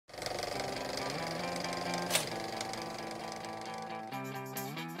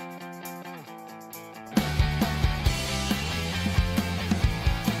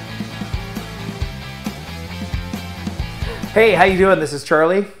Hey, how you doing? This is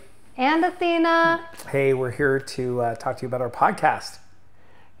Charlie. And Athena. Hey, we're here to talk to you about our podcast.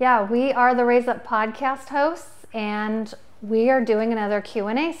 Yeah, we are the Raise Up podcast hosts, and we are doing another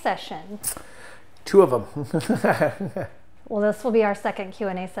Q&A session. 2 of them. Well, this will be our second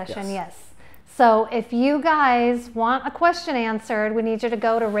Q&A session, yes. So if you guys want a question answered, we need you to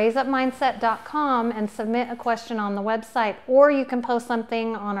go to raiseupmindset.com and submit a question on the website, or you can post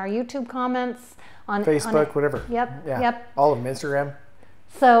something on our YouTube comments, on Facebook, whatever. Yep. All of them, Instagram.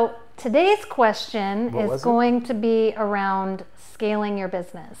 So today's question is going to be around scaling your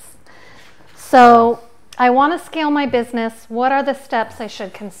business. So I want to scale my business. What are the steps I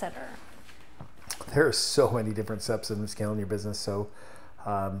should consider? There are so many different steps in scaling your business. So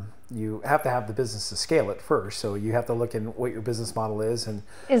you have to have the business to scale it first. So you have to look in what your business model is. And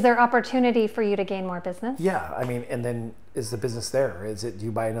is there opportunity for you to gain more business? Yeah, I mean, and then is the business there? Do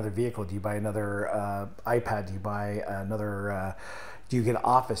you buy another vehicle? Do you buy another iPad? Do you buy another, do you get an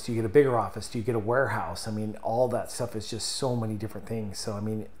office? Do you get a bigger office? Do you get a warehouse? I mean, all that stuff is just so many different things. So, I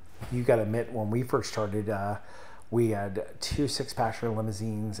mean, you got to admit, when we first started, we had 2 6-passenger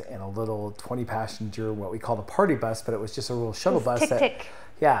limousines and a little 20-passenger, what we called a party bus, but it was just a little shuttle bus. Tick.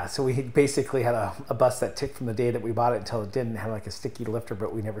 Yeah, so we basically had a bus that ticked from the day that we bought it until it didn't have like a sticky lifter,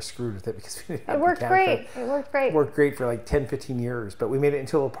 but we never screwed with it because we didn't have It worked great. It worked great for like 10, 15 years, but we made it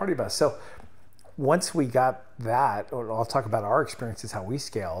into a little party bus. So once we got that, or I'll talk about our experiences, how we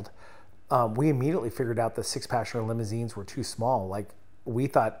scaled, we immediately figured out the 6-passenger limousines were too small. Like, we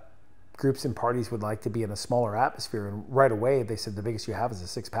thought groups and parties would like to be in a smaller atmosphere, and right away they said the biggest you have is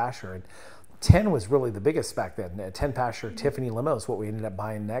a 6-passenger, and 10 was really the biggest back then. A 10-passenger Tiffany limo is what we ended up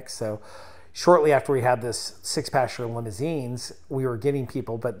buying next. So shortly after we had this 6-passenger limousines, we were getting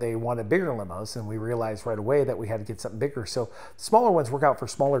people, but they wanted bigger limos, and we realized right away that we had to get something bigger. So smaller ones work out for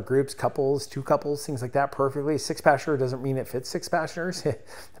smaller groups, couples, 2 couples, things like that perfectly. 6-passenger doesn't mean it fits 6 passengers. It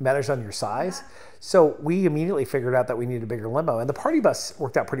matters on your size. So we immediately figured out that we needed a bigger limo, and the party bus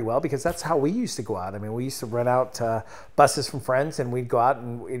worked out pretty well because that's how we used to go out. I mean, we used to rent out buses from friends, and we'd go out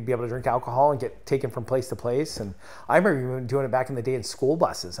and we'd be able to drink alcohol and get taken from place to place. And I remember even doing it back in the day in school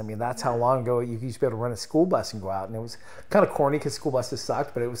buses. I mean, that's how long ago you used to be able to rent a school bus and go out. And it was kind of corny because school buses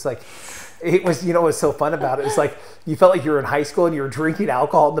sucked, but it was like, it was, you know, what was so fun about it. It was like you felt like you were in high school and you were drinking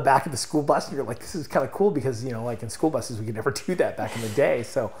alcohol in the back of the school bus, and you're like, this is kind of cool because, you know, like in school buses we could never do that back in the day.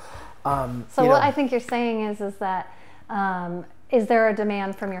 So what I think you're saying is that is there a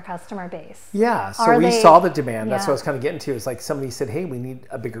demand from your customer base? Yeah, so we saw the demand. That's what I was kind of getting to. Is like somebody said, hey, we need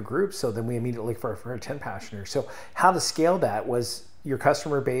a bigger group. So then we immediately looked for a 10-passenger. So how to scale that was your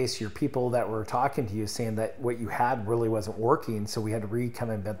customer base, your people that were talking to you saying that what you had really wasn't working. So we had to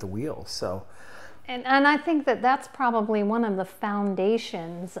kind of invent the wheel. So, and I think that that's probably one of the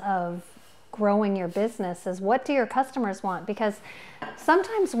foundations of growing your business is, what do your customers want? Because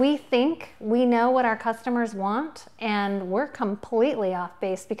sometimes we think we know what our customers want, and we're completely off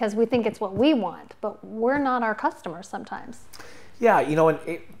base because we think it's what we want, but we're not our customers sometimes. Yeah, you know,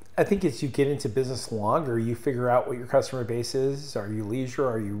 and I think as you get into business longer, you figure out what your customer base is. Are you leisure?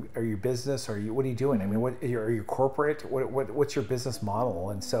 Are you business? What are you doing? I mean, are you corporate? What's your business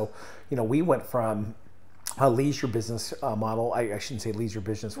model? And so, you know, we went from a leisure business model. I shouldn't say leisure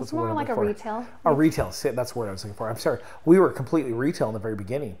business. It's more like a retail. A retail. That's the word I was looking for. I'm sorry. We were completely retail in the very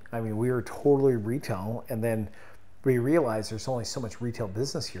beginning. I mean, we were totally retail, and then we realized there's only so much retail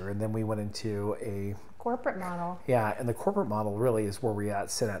business here, and then we went into a corporate model. Yeah, and the corporate model really is where we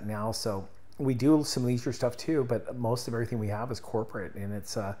sit at now. So we do some leisure stuff too, but most of everything we have is corporate, and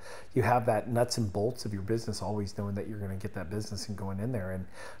it's you have that nuts and bolts of your business, always knowing that you're going to get that business and going in there. And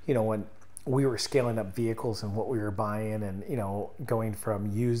you know, when we were scaling up vehicles and what we were buying, and you know, going from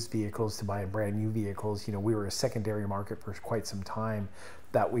used vehicles to buying brand new vehicles, you know, we were a secondary market for quite some time,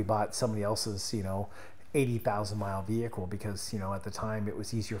 that we bought somebody else's, you know, 80,000 mile vehicle because, you know, at the time it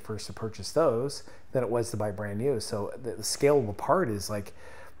was easier for us to purchase those than it was to buy brand new. So the scalable part is like,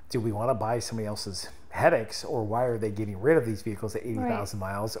 do we want to buy somebody else's headaches, or why are they getting rid of these vehicles at 80,000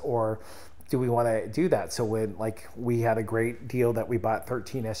 miles, or do we want to do that? So when, like, we had a great deal that we bought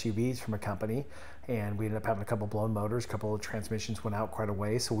 13 SUVs from a company, and we ended up having a couple blown motors, a couple of transmissions went out quite a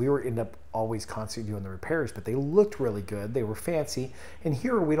way. So we ended up always constantly doing the repairs, but they looked really good. They were fancy. And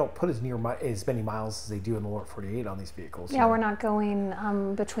here we don't put as many miles as they do in the lower 48 on these vehicles. Yeah, we're not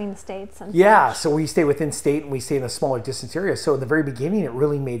going between states. And such. So we stay within state, and we stay in a smaller distance area. So in the very beginning, it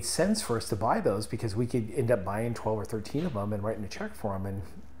really made sense for us to buy those because we could end up buying 12 or 13 of them and writing a check for them. And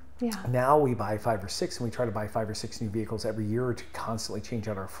now we buy 5 or 6, and we try to buy 5 or 6 new vehicles every year to constantly change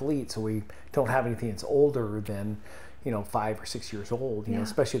out our fleet, so we don't have anything that's older than, 5 or 6 years old,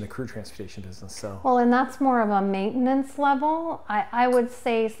 especially in the crew transportation business. So well, and that's more of a maintenance level. I would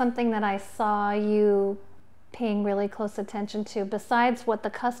say something that I saw you paying really close attention to, besides what the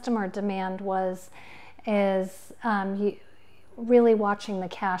customer demand was, is you really watching the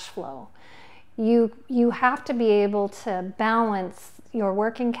cash flow. You have to be able to balance your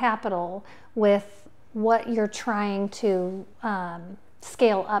working capital with what you're trying to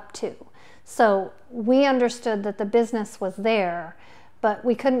scale up to. So we understood that the business was there, but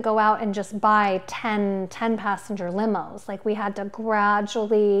we couldn't go out and just buy 10 passenger limos. Like, we had to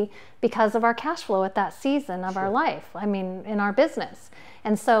gradually, because of our cash flow at that season of our life, I mean, in our business.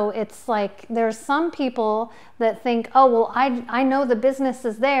 And so it's like, there's some people that think, oh, well, I know the business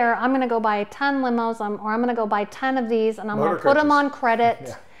is there. I'm going to go buy 10 limos, or I'm going to go buy 10 of these, and I'm going to put them on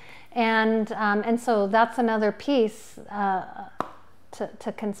credit. Yeah. And so that's another piece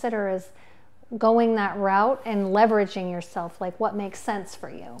to consider, is going that route and leveraging yourself, like what makes sense for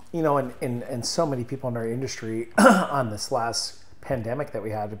you. And so many people in our industry on this last pandemic that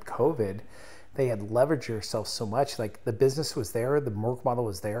we had of COVID, they had leveraged yourself so much. Like, the business was there, the work model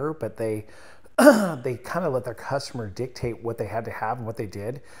was there, but they kind of let their customer dictate what they had to have and what they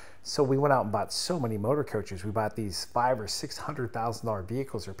did. So we went out and bought so many motor coaches. We bought these $500,000 or $600,000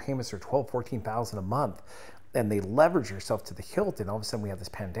 vehicles. Their payments are $12,000, $14,000 a month. And they leverage yourself to the hilt, and all of a sudden we had this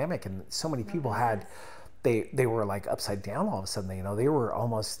pandemic, and so many people had, they were like upside down all of a sudden.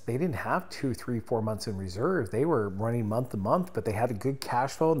 They didn't have 2, 3, 4 months in reserve. They were running month to month, but they had a good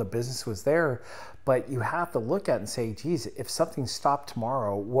cash flow and the business was there. But you have to look at it and say, geez, if something stopped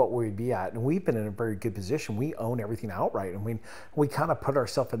tomorrow, what would we be at? And we've been in a very good position. We own everything outright, and we kind of put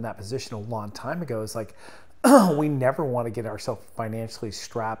ourselves in that position a long time ago. It's like, we never want to get ourselves financially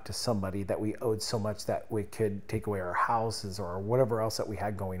strapped to somebody that we owed so much that we could take away our houses or whatever else that we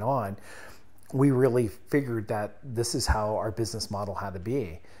had going on. We really figured that this is how our business model had to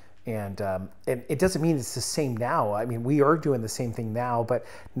be. And it doesn't mean it's the same now. I mean, we are doing the same thing now, but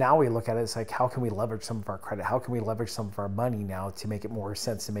now we look at it, it's like, how can we leverage some of our credit? How can we leverage some of our money now to make it more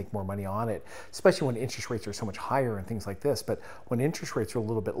sense to make more money on it, especially when interest rates are so much higher and things like this. But when interest rates are a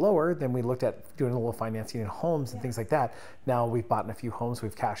little bit lower, then we looked at doing a little financing in homes and things like that. Now we've bought in a few homes,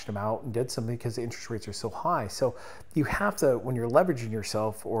 we've cashed them out and did something because the interest rates are so high. So you have to, when you're leveraging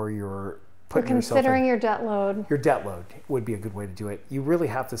yourself or you're considering your debt load. Your debt load would be a good way to do it. You really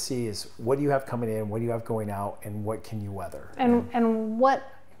have to see is, what do you have coming in, what do you have going out, and what can you weather? And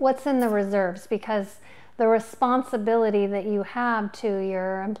what's in the reserves, because the responsibility that you have to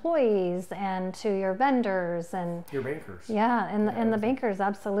your employees and to your vendors and your bankers. Yeah, and the bankers,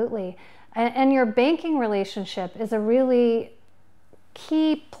 absolutely. And your banking relationship is a really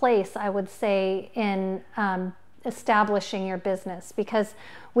key place, I would say, in establishing your business, because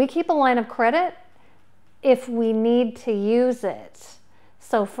we keep a line of credit if we need to use it.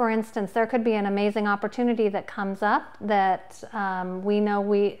 So for instance, there could be an amazing opportunity that comes up that we know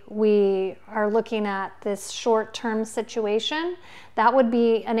we are looking at this short-term situation. That would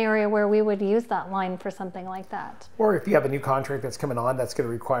be an area where we would use that line for something like that. Or if you have a new contract that's coming on, that's going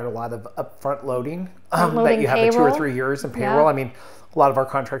to require a lot of upfront loading, that you have the 2 or 3 years in payroll. Yeah. I mean, a lot of our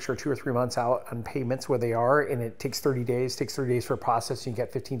contracts are 2 or 3 months out on payments where they are, and it takes 30 days. Takes 30 days for a process, and you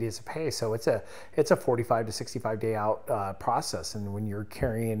get 15 days of pay. So it's a 45 to 65 day out process. And when you're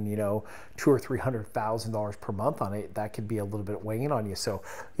carrying, $200,000 or $300,000 per month on it, that could be a little bit weighing on you. So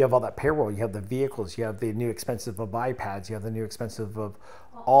you have all that payroll, you have the vehicles, you have the new expensive of iPads, you have the new expensive of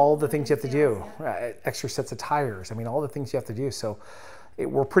all the things you have to do, extra sets of tires. I mean, all the things you have to do. So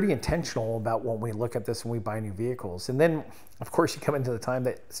we're pretty intentional about when we look at this when we buy new vehicles. And then, of course, you come into the time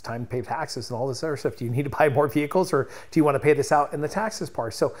that it's time to pay taxes and all this other stuff. Do you need to buy more vehicles, or do you want to pay this out in the taxes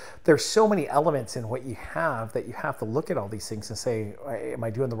part? So there's so many elements in what you have that you have to look at all these things and say, am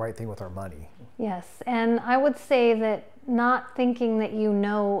I doing the right thing with our money? Yes, and I would say that not thinking that you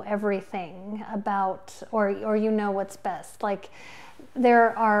know everything about, or you know what's best. Like,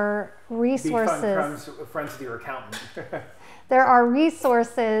 there are resources. Be friends with your accountant. There are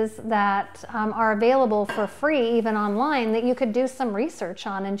resources that are available for free, even online, that you could do some research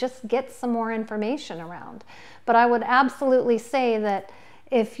on and just get some more information around. But I would absolutely say that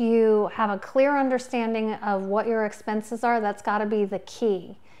if you have a clear understanding of what your expenses are, that's got to be the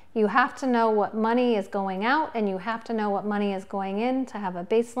key. You have to know what money is going out, and you have to know what money is going in to have a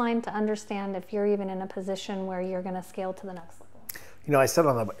baseline to understand if you're even in a position where you're going to scale to the next level. I sat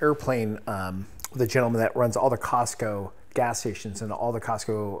on an airplane with a gentleman that runs all the Costco gas stations and all the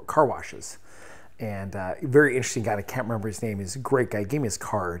Costco car washes, and very interesting guy. I can't remember his name. He's a great guy. He gave me his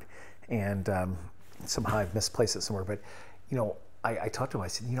card, and somehow I've misplaced it somewhere. But I talked to him, I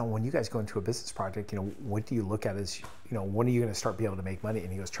said, when you guys go into a business project, what do you look at as, when are you going to start being able to make money?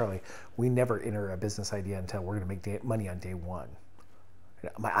 And he goes, Charlie, we never enter a business idea until we're going to make money on day one.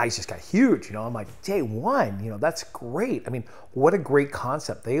 My eyes just got huge, I'm like, day one, that's great. I mean, what a great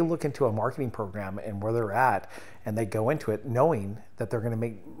concept. They look into a marketing program and where they're at, and they go into it knowing that they're going to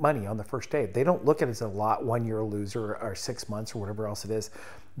make money on the first day. They don't look at it as a lot, 1 year loser or 6 months or whatever else it is.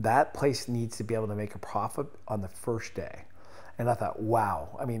 That place needs to be able to make a profit on the first day. And I thought,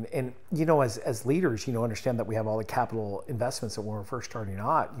 wow. I mean, and as leaders, understand that we have all the capital investments that when we're first starting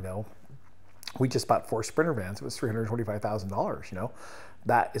out, we just bought 4 Sprinter vans. It was $325,000,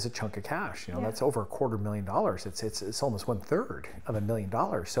 That is a chunk of cash. That's over $250,000. It's almost 1/3 of $1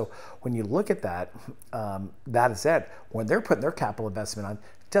 million. So when you look at that, that is it. When they're putting their capital investment on,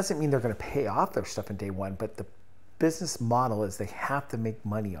 it doesn't mean they're going to pay off their stuff in day one, but the business model is they have to make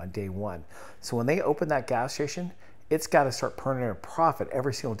money on day one. So when they open that gas station, it's got to start turning a profit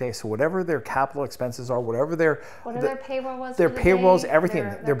every single day. So whatever their capital expenses are, whatever their payroll was, their payrolls, day, everything,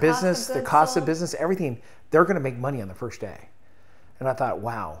 their business, the cost of sold. Business, everything, they're going to make money on the first day. And I thought,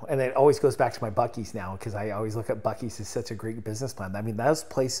 wow. And it always goes back to my Buc-ee's now, because I always look at Buc-ee's as such a great business plan. I mean, those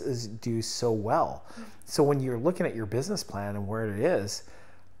places do so well. So when you're looking at your business plan and where it is,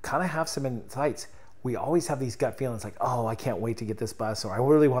 kind of have some insights. We always have these gut feelings like, oh, I can't wait to get this bus, or I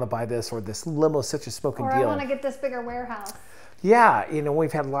really want to buy this, or this limo is such a smoking deal. Or I want to get this bigger warehouse. Yeah,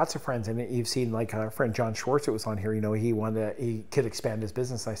 we've had lots of friends, and you've seen like our friend John Schwartz that was on here. He could expand his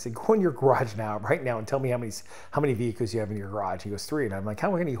business. I said, go in your garage right now, and tell me how many vehicles you have in your garage. He goes, 3, and I'm like, how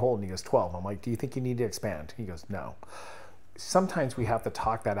many can you hold? And he goes, 12. I'm like, do you think you need to expand? He goes, no. Sometimes we have to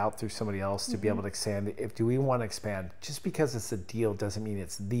talk that out through somebody else to be able to expand. Do we want to expand? Just because it's a deal doesn't mean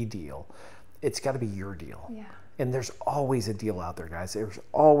it's the deal. It's got to be your deal. Yeah. And there's always a deal out there, guys. There's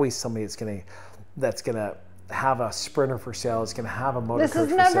always somebody that's gonna have a Sprinter for sale. It's gonna have a motor coach for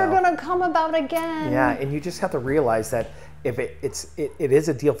sale. This is never gonna come about again. Yeah, and you just have to realize that if it is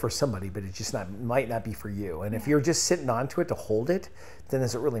a deal for somebody, but it just might not be for you. And if you're just sitting onto it to hold it, then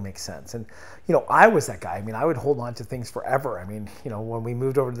does it really make sense? And I was that guy. I mean, I would hold on to things forever. I mean, when we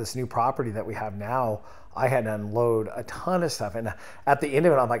moved over to this new property that we have now, I had to unload a ton of stuff. And at the end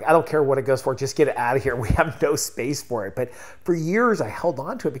of it, I'm like, I don't care what it goes for, just get it out of here. We have no space for it. But for years, I held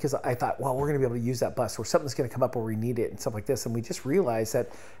on to it because I thought, well, we're going to be able to use that bus, or something's going to come up where we need it and stuff like this. And we just realized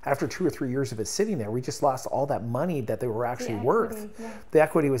that after 2 or 3 years of it sitting there, we just lost all that money that they were actually worth. Yeah. The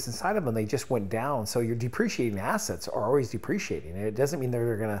equity was inside of them. They just went down. So your depreciating assets are always depreciating. And it doesn't mean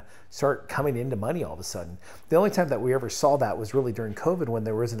they're going to start coming into money all of a sudden. The only time that we ever saw that was really during COVID, when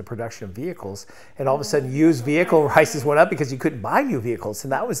there wasn't a production of vehicles. And all of a sudden, used vehicle prices went up because you couldn't buy new vehicles.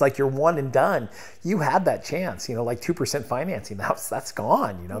 And that was like your one and done. You had that chance, like 2% financing. That's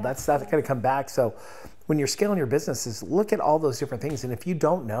gone. That's not going to come back. So when you're scaling your businesses, look at all those different things. And if you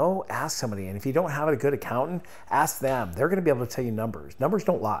don't know, ask somebody. And if you don't have a good accountant, ask them. They're going to be able to tell you numbers. Numbers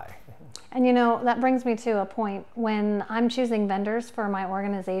don't lie. And that brings me to a point. When I'm choosing vendors for my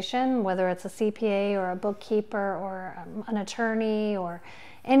organization, whether it's a CPA or a bookkeeper or an attorney or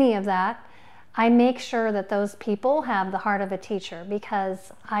any of that, I make sure that those people have the heart of a teacher,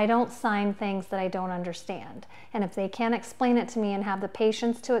 because I don't sign things that I don't understand. And if they can't explain it to me and have the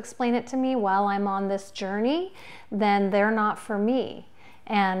patience to explain it to me while I'm on this journey, then they're not for me.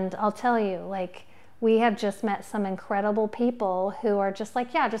 And I'll tell you, we have just met some incredible people who are just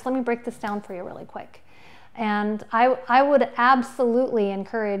like, yeah, just let me break this down for you really quick. And I would absolutely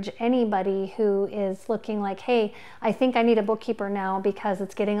encourage anybody who is looking like, hey, I think I need a bookkeeper now because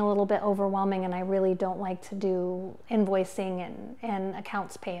it's getting a little bit overwhelming and I really don't like to do invoicing and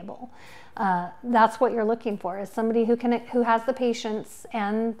accounts payable. That's what you're looking for, is somebody who has the patience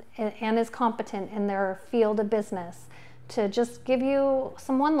and is competent in their field of business to just give you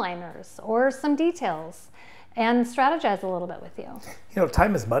some one-liners or some details and strategize a little bit with you.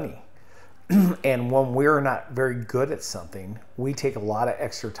 Time is money. And when we're not very good at something, we take a lot of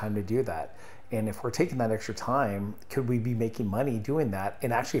extra time to do that. And if we're taking that extra time, could we be making money doing that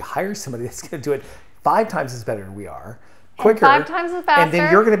and actually hire somebody that's going to do it 5 times as better than we are, quicker, and 5 times as faster? And then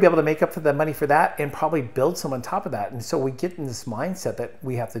you're going to be able to make up for the money for that and probably build some on top of that. And so we get in this mindset that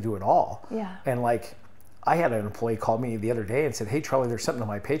we have to do it all. Yeah. And I had an employee call me the other day and said, hey, Charlie, there's something on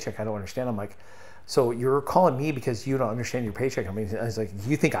my paycheck I don't understand. I'm like, so you're calling me because you don't understand your paycheck? I was like,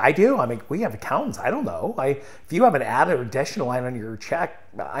 you think I do? I'm like, we have accountants. I don't know. If you have an added or additional line on your check,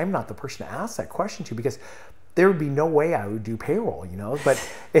 I'm not the person to ask that question to, because there would be no way I would do payroll,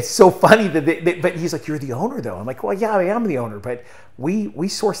 But it's so funny that but he's like, you're the owner though. I'm like, well, yeah, I am the owner, but we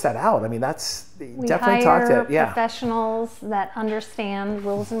source that out. I mean, we definitely hire professionals that understand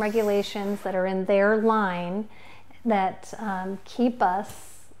rules and regulations that are in their line, that keep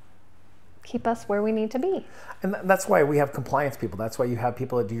us where we need to be. And that's why we have compliance people. That's why you have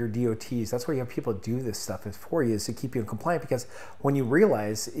people that do your DOTs. That's why you have people that do this stuff for you, is to keep you in compliant. Because when you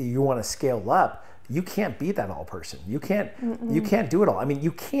realize you want to scale up, you can't be that all person. You can't do it all. I mean,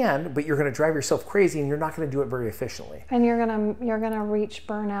 you can, but you're going to drive yourself crazy, and you're not going to do it very efficiently. And you're gonna reach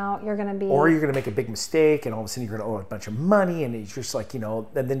burnout. You're gonna be, or you're going to make a big mistake, and all of a sudden you're going to owe a bunch of money, and it's just like, and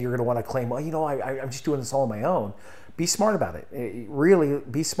then you're going to want to claim, well, I'm just doing this all on my own. Be smart about it. Really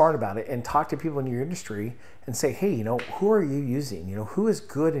be smart about it, and talk to people in your industry and say, hey, who are you using? Who is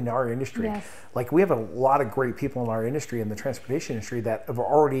good in our industry? Yes. Like, we have a lot of great people in our industry, in the transportation industry, that have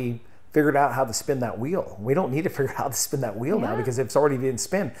already figured out how to spin that wheel. We don't need to figure out how to spin that wheel now, because it's already been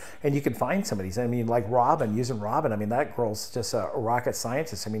spun, and you can find somebody. I mean, like Robin, using Robin. I mean, that girl's just a rocket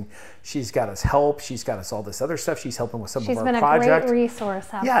scientist. I mean, she's got us help. She's got us all this other stuff. She's helping with some of our projects. She's been a great resource.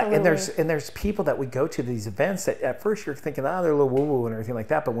 Absolutely. Yeah, and there's people that we go to these events that at first you're thinking, they're a little woo-woo and everything like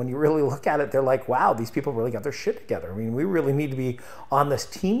that. But when you really look at it, they're like, wow, these people really got their shit together. I mean, we really need to be on this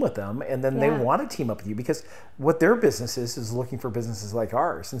team with them, and then they want to team up with you, because what their business is looking for businesses like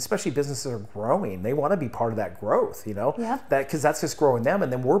ours, and especially businesses are growing. They want to be part of that growth, that, because that's just growing them,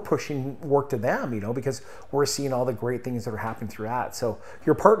 and then we're pushing work to them, because we're seeing all the great things that are happening through that. So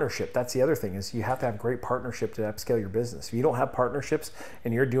your partnership, that's the other thing, is you have to have great partnership to upscale your business. If you don't have partnerships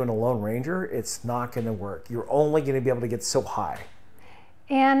and you're doing a Lone Ranger, it's not going to work. You're only going to be able to get so high.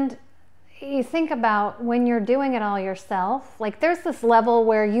 And you think about when you're doing it all yourself, like there's this level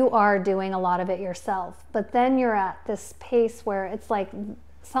where you are doing a lot of it yourself, but then you're at this pace where it's like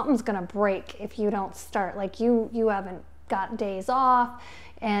something's gonna break if you don't start. Like you haven't got days off,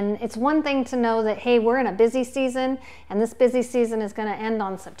 and it's one thing to know that, hey, we're in a busy season, and this busy season is gonna end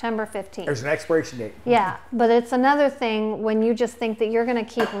on September 15th. There's an expiration date. Yeah, but it's another thing when you just think that you're gonna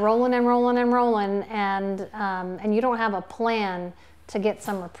keep rolling and rolling and rolling, and you don't have a plan to get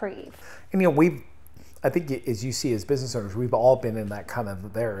some reprieve. And I think, as you see as business owners, we've all been in that kind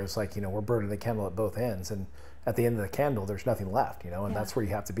of there. It's like, we're burning the candle at both ends, and at the end of the candle, there's nothing left, and that's where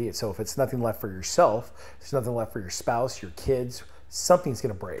you have to be. So if it's nothing left for yourself, there's nothing left for your spouse, your kids, something's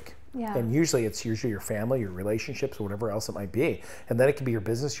going to break. Yeah. And usually it's your family, your relationships, or whatever else it might be. And then it can be your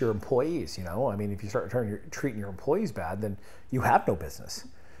business, your employees, I mean, if you start treating your employees bad, then you have no business.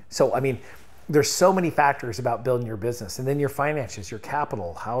 So, I mean, there's so many factors about building your business. And then your finances, your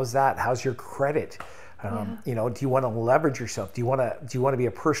capital, how's that? How's your credit? Do you want to leverage yourself? Do you want to be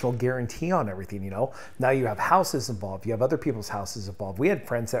a personal guarantee on everything? Now you have houses involved. You have other people's houses involved. We had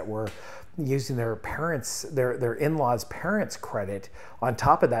friends that were using their parents, their in-laws' parents' credit on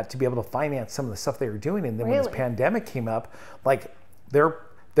top of that to be able to finance some of the stuff they were doing. And then when this pandemic came up, like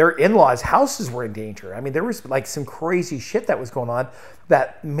their in-laws' houses were in danger. I mean, there was like some crazy shit that was going on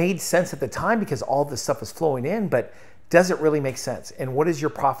that made sense at the time because all this stuff was flowing in, but does it really make sense? And what is your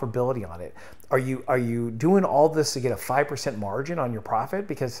profitability on it? Are you doing all this to get a 5% margin on your profit?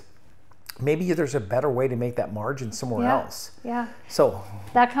 Because maybe there's a better way to make that margin somewhere else. Yeah. So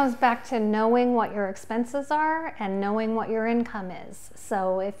that comes back to knowing what your expenses are and knowing what your income is.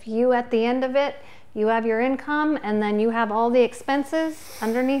 So if you, at the end of it, you have your income and then you have all the expenses,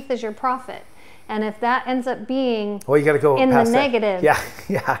 underneath is your profit. And if that ends up being you got to go in the past negative. That.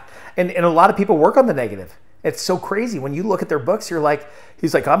 Yeah. And a lot of people work on the negative. It's so crazy. When you look at their books,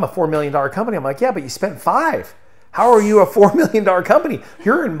 he's like, I'm a $4 million company. I'm like, yeah, but you spent $5 million. How are you a $4 million company?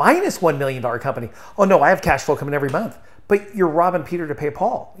 You're in minus $1 million company. Oh no, I have cash flow coming every month. But you're robbing Peter to pay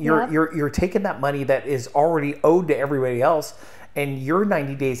Paul. You're taking that money that is already owed to everybody else, and you're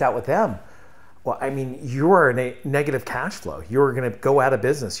 90 days out with them. Well, I mean, you're in a negative cash flow. You're going to go out of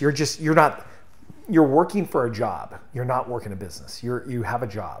business. You're working for a job. You're not working a business. You have a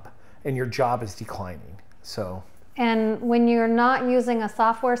job, and your job is declining. So. And when you're not using a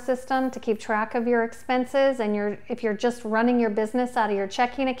software system to keep track of your expenses, and if you're just running your business out of your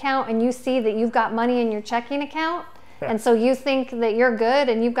checking account, and you see that you've got money in your checking account, and so you think that you're good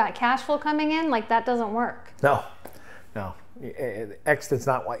and you've got cash flow coming in, like that doesn't work. No. X does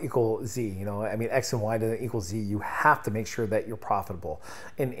not equal Z. I mean, X and Y doesn't equal Z. You have to make sure that you're profitable.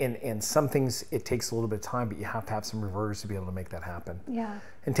 And some things, it takes a little bit of time, but you have to have some reserves to be able to make that happen. Yeah.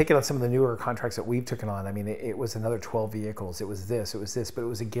 And taking on some of the newer contracts that we've taken on, I mean, it was another 12 vehicles. It was this, but it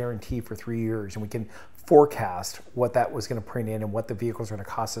was a guarantee for 3 years. And we can forecast what that was going to bring in and what the vehicles are going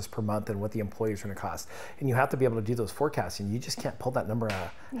to cost us per month and what the employees are going to cost. And you have to be able to do those forecasts, and you just can't pull that number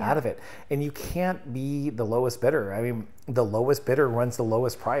out of it. And you can't be the lowest bidder. I mean, the lowest bidder runs the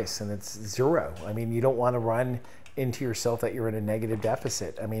lowest price, and it's zero. I mean, you don't want to run into yourself that you're in a negative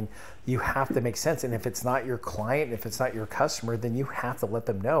deficit. I mean, you have to make sense. And if it's not your client, if it's not your customer, then you have to let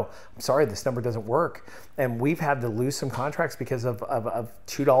them know, I'm sorry, this number doesn't work. And we've had to lose some contracts because of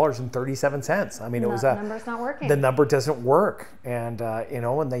 $2.37. I mean, it was the number's not working. The number doesn't work. And,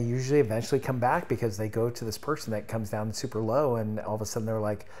 and they usually eventually come back because they go to this person that comes down super low, and all of a sudden they're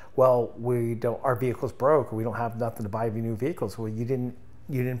like, well, our vehicle's broke, or we don't have nothing to buy new vehicles. Well, you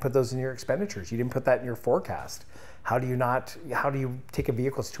didn't put those in your expenditures. You didn't put that in your forecast. How do you take a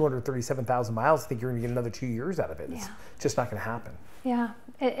vehicle that's 237,000 miles and think you're going to get another 2 years out of it? It's just not going to happen. Yeah,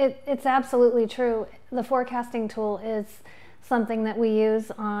 it's absolutely true. The forecasting tool is something that we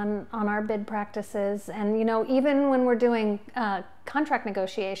use on our bid practices. And, even when we're doing contract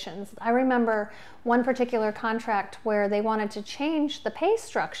negotiations, I remember one particular contract where they wanted to change the pay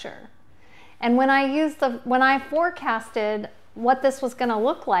structure. And when I forecasted what this was going to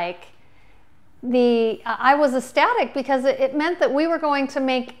look like, I was ecstatic because it meant that we were going to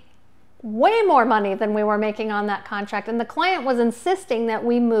make way more money than we were making on that contract. And the client was insisting that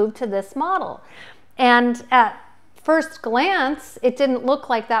we move to this model. And at first glance, it didn't look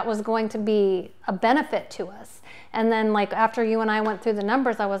like that was going to be a benefit to us. And then after you and I went through the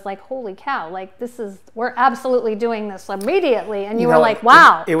numbers, I was like, holy cow, we're absolutely doing this immediately. And you were like,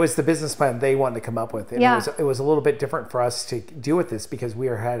 wow. It was the business plan they wanted to come up with. And it was a little bit different for us to deal with this because we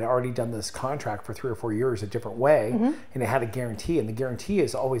had already done this contract for 3 or 4 years a different way. And it had a guarantee, and the guarantee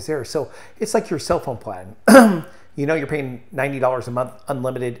is always there. So it's like your cell phone plan. You're paying $90 a month,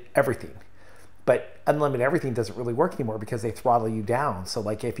 unlimited everything. But unlimited everything doesn't really work anymore because they throttle you down. So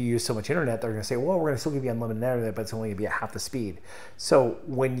if you use so much internet, they're going to say, well, we're going to still give you unlimited internet, but it's only going to be at half the speed. So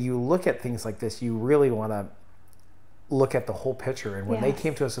when you look at things like this, you really want to look at the whole picture. And when they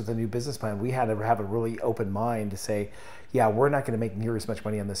came to us with a new business plan, we had to have a really open mind to say, yeah, we're not going to make near as much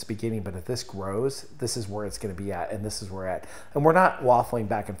money on this beginning, but if this grows, this is where it's going to be at, and this is where we're at. And we're not waffling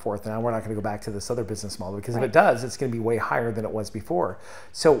back and forth. Now we're not going to go back to this other business model because if it does, it's going to be way higher than it was before.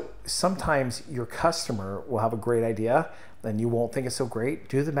 So sometimes your customer will have a great idea and you won't think it's so great.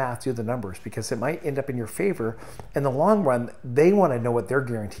 Do the math, do the numbers, because it might end up in your favor. In the long run, they want to know what their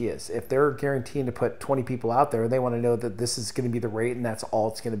guarantee is. If they're guaranteeing to put 20 people out there, they want to know that this is going to be the rate and that's all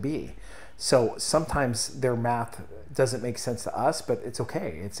it's going to be. So sometimes their math doesn't make sense to us, but it's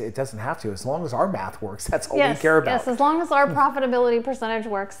okay. It doesn't have to. As long as our math works, that's all we care about. Yes, as long as our profitability percentage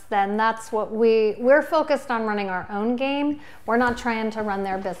works, then that's what we're focused on running our own game. We're not trying to run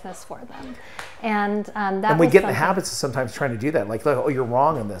their business for them. And we get in the habits of sometimes trying to do that. Like, oh, you're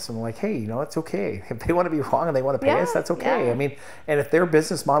wrong on this. And I'm like, hey, it's okay. If they want to be wrong and they want to pay us, that's okay. I mean, and if their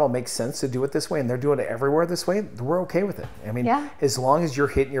business model makes sense to do it this way and they're doing it everywhere this way, we're okay with it. I mean, as long as you're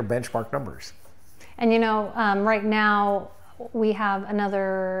hitting your benchmark numbers. And right now we have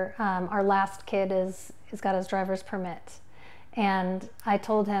another, our last kid has got his driver's permit. And I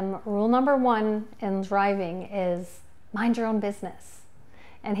told him rule number 1 in driving is mind your own business.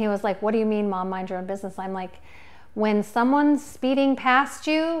 And he was like, what do you mean, Mom, mind your own business? I'm like, when someone's speeding past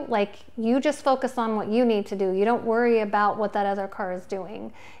you, you just focus on what you need to do. You don't worry about what that other car is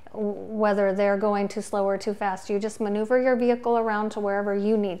doing, whether they're going too slow or too fast. You just maneuver your vehicle around to wherever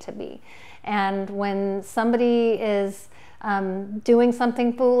you need to be. And when somebody is doing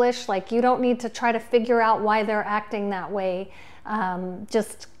something foolish, you don't need to try to figure out why they're acting that way.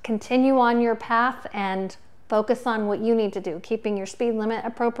 Just continue on your path and focus on what you need to do, keeping your speed limit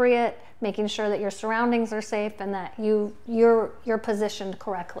appropriate, making sure that your surroundings are safe and that you're positioned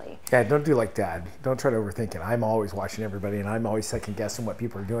correctly. Yeah, don't do like Dad. Don't try to overthink it. I'm always watching everybody and I'm always second guessing what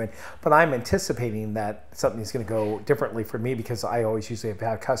people are doing. But I'm anticipating that something's going to go differently for me because I always usually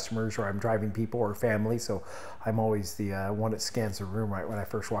have customers or I'm driving people or family. So I'm always the one that scans the room right when I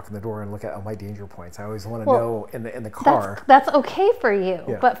first walk in the door and look at all my danger points. I always want to know in the car. That's okay for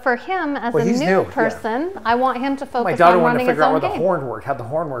you. But for him as a new person, I want him to focus on running his own game. My daughter wanted to figure out where the horn worked, how the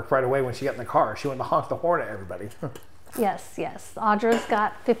horn worked right away when she got in the car. She wanted to honk the horn at everybody. Yes. Audra's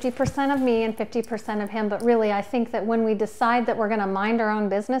got 50% of me and 50% of him. But really, I think that when we decide that we're going to mind our own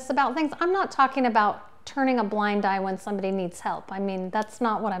business about things, I'm not talking about turning a blind eye when somebody needs help. I mean, that's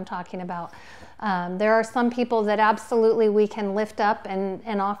not what I'm talking about. There are some people that absolutely we can lift up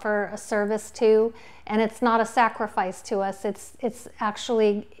and offer a service to, and it's not a sacrifice to us. It's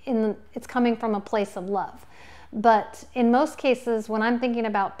actually it's coming from a place of love. But in most cases, when I'm thinking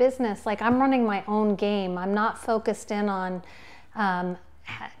about business, I'm running my own game. I'm not focused in on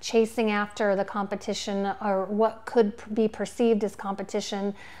chasing after the competition or what could be perceived as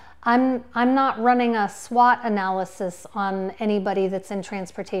competition. I'm not running a SWOT analysis on anybody that's in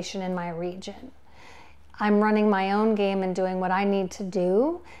transportation in my region. I'm running my own game and doing what I need to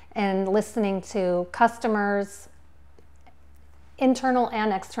do and listening to customers, internal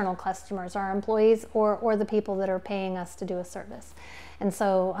and external customers, our employees or the people that are paying us to do a service. And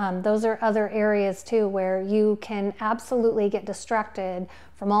so those are other areas too where you can absolutely get distracted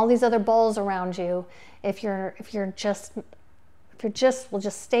from all these other balls around you if you're just will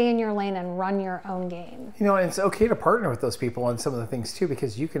just stay in your lane and run your own game. You know, and it's okay to partner with those people on some of the things too,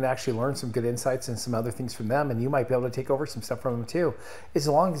 because you can actually learn some good insights and some other things from them, and you might be able to take over some stuff from them too, as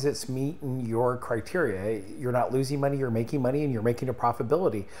long as it's meeting your criteria. You're not losing money, you're making money, and you're making a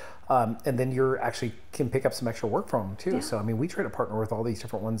profitability. And then you're actually can pick up some extra work from them too. Yeah. So, I mean, we try to partner with all these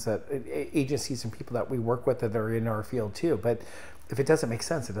different ones that agencies and people that we work with that are in our field too. But if it doesn't make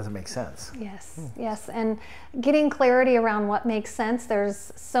sense, it doesn't make sense. Yes, yes. And getting clarity around what makes sense.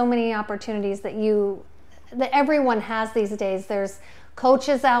 There's so many opportunities that everyone has these days. There's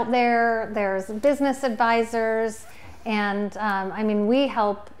coaches out there, there's business advisors, and I mean, we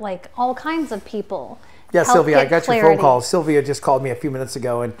help like all kinds of people. Yeah, Sylvia, I got your phone call. Sylvia just called me a few minutes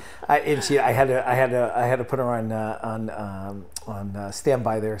ago, and I had to put her on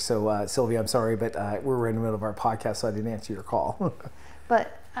standby there. So Sylvia, I'm sorry, but we were in the middle of our podcast, so I didn't answer your call.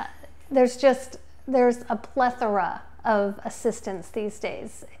 But there's a plethora of assistance these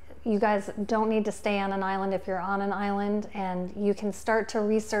days. You guys don't need to stay on an island if you're on an island, and you can start to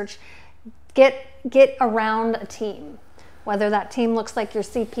research, get around a team. Whether that team looks like your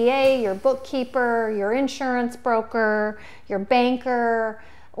CPA, your bookkeeper, your insurance broker, your banker,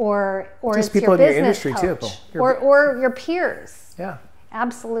 or just it's people your in your business industry coach, too, or your peers. Yeah,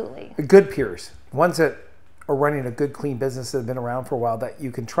 absolutely. Good peers, ones that are running a good, clean business that have been around for a while that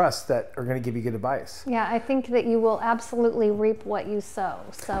you can trust, that are going to give you good advice. Yeah, I think that you will absolutely reap what you sow.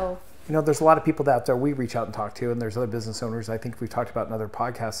 So. You know, there's a lot of people out there we reach out and talk to, and there's other business owners I think we've talked about in other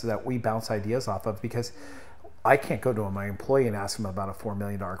podcasts that we bounce ideas off of, because I can't go to my employee and ask them about a $4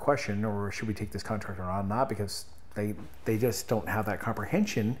 million question, or should we take this contract or not, because they just don't have that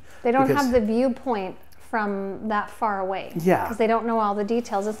comprehension. They don't have the viewpoint from that far away. Yeah. Because they don't know all the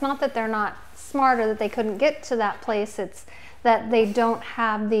details. It's not that they're not smart or that they couldn't get to that place. It's that they don't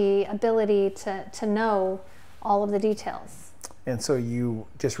have the ability to know all of the details. And so you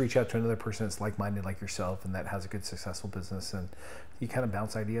just reach out to another person that's like-minded like yourself and that has a good, successful business, and you kind of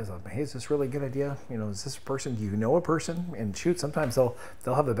bounce ideas of, hey, is this really a good idea? You know, is this a person? Do you know a person? And shoot, sometimes they'll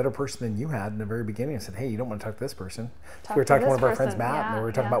have a better person than you had in the very beginning and said, hey, you don't want to talk to this person. So we were talking to one of our friends, Matt, and we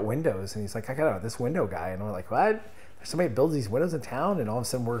were talking about windows, and he's like, I got this window guy. And we're like, what? There's somebody that builds these windows in town, and all of a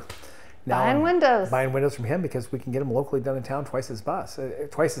sudden we're now buying windows from him because we can get them locally done in town twice as fast,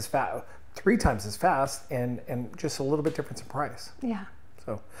 3 times as fast, and just a little bit difference in price. Yeah.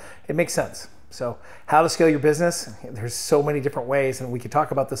 So it makes sense. So how to scale your business, there's so many different ways, and we could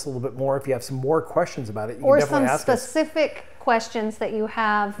talk about this a little bit more. If you have some more questions about it, you can definitely ask us. Or some specific questions that you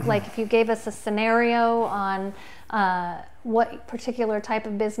have, like if you gave us a scenario on what particular type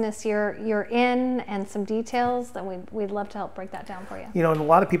of business you're in and some details, then we'd love to help break that down for you. You know, and a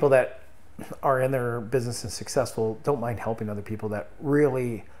lot of people that are in their business and successful don't mind helping other people that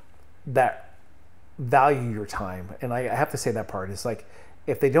really value your time. And I have to say that part is like,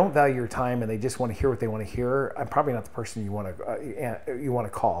 if they don't value your time and they just want to hear what they want to hear, I'm probably not the person you want to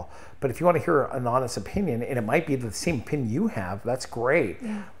call. But if you want to hear an honest opinion, and it might be the same opinion you have, that's great.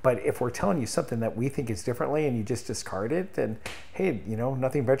 Yeah. But if we're telling you something that we think is differently and you just discard it, then hey, you know,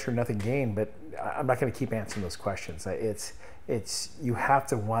 nothing ventured, nothing gained. But I'm not going to keep answering those questions. It's you have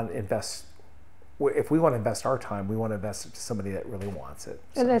to want to invest. If we want to invest our time, we want to invest it to somebody that really wants it.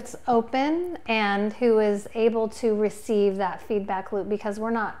 So. That's open and who is able to receive that feedback loop, because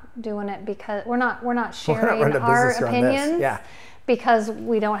we're not doing it because we're not sharing our opinions because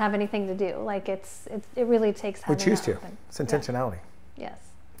we don't have anything to do. Like it really takes having we choose to. Open. It's intentionality. Yes.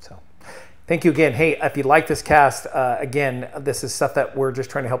 So. Thank you again. Hey, if you like this cast, again, this is stuff that we're just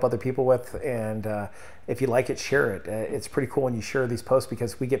trying to help other people with, and if you like it, share it. It's pretty cool when you share these posts,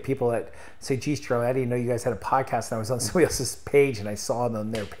 because we get people that say, geez, Joe, I didn't know you guys had a podcast, and I was on somebody else's page and I saw it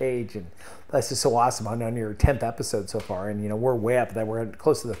on their page, and that's just so awesome. I'm on your 10th episode so far, and you know, we're way up there. We're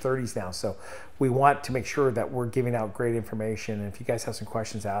close to the 30s now, so we want to make sure that we're giving out great information, and if you guys have some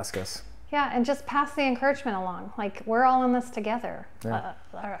questions, ask us. Yeah, and just pass the encouragement along. Like, we're all in this together. Yeah.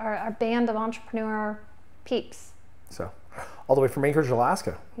 Our band of entrepreneur peeps. So, all the way from Anchorage,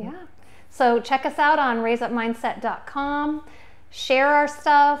 Alaska. Yeah. So check us out on raiseupmindset.com. Share our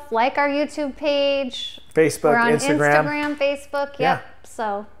stuff, like our YouTube page. Facebook, we're on Instagram, Facebook. Yep. Yeah.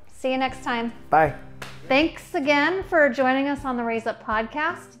 So see you next time. Bye. Thanks again for joining us on the Raise Up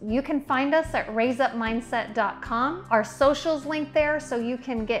podcast. You can find us at raiseupmindset.com. Our socials link there so you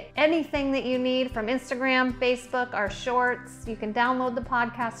can get anything that you need from Instagram, Facebook, our shorts. You can download the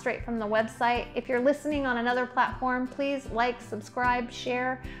podcast straight from the website. If you're listening on another platform, please like, subscribe,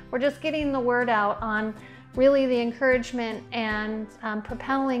 share. We're just getting the word out on really the encouragement and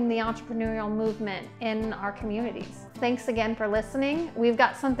propelling the entrepreneurial movement in our communities. Thanks again for listening. We've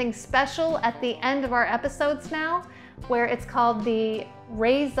got something special at the end of our episodes now, where it's called the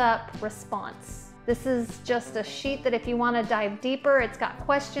Raise Up Response. This is just a sheet that if you want to dive deeper, it's got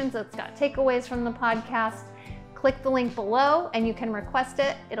questions, it's got takeaways from the podcast. Click the link below and you can request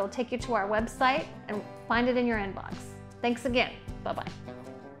it. It'll take you to our website and find it in your inbox. Thanks again. Bye-bye.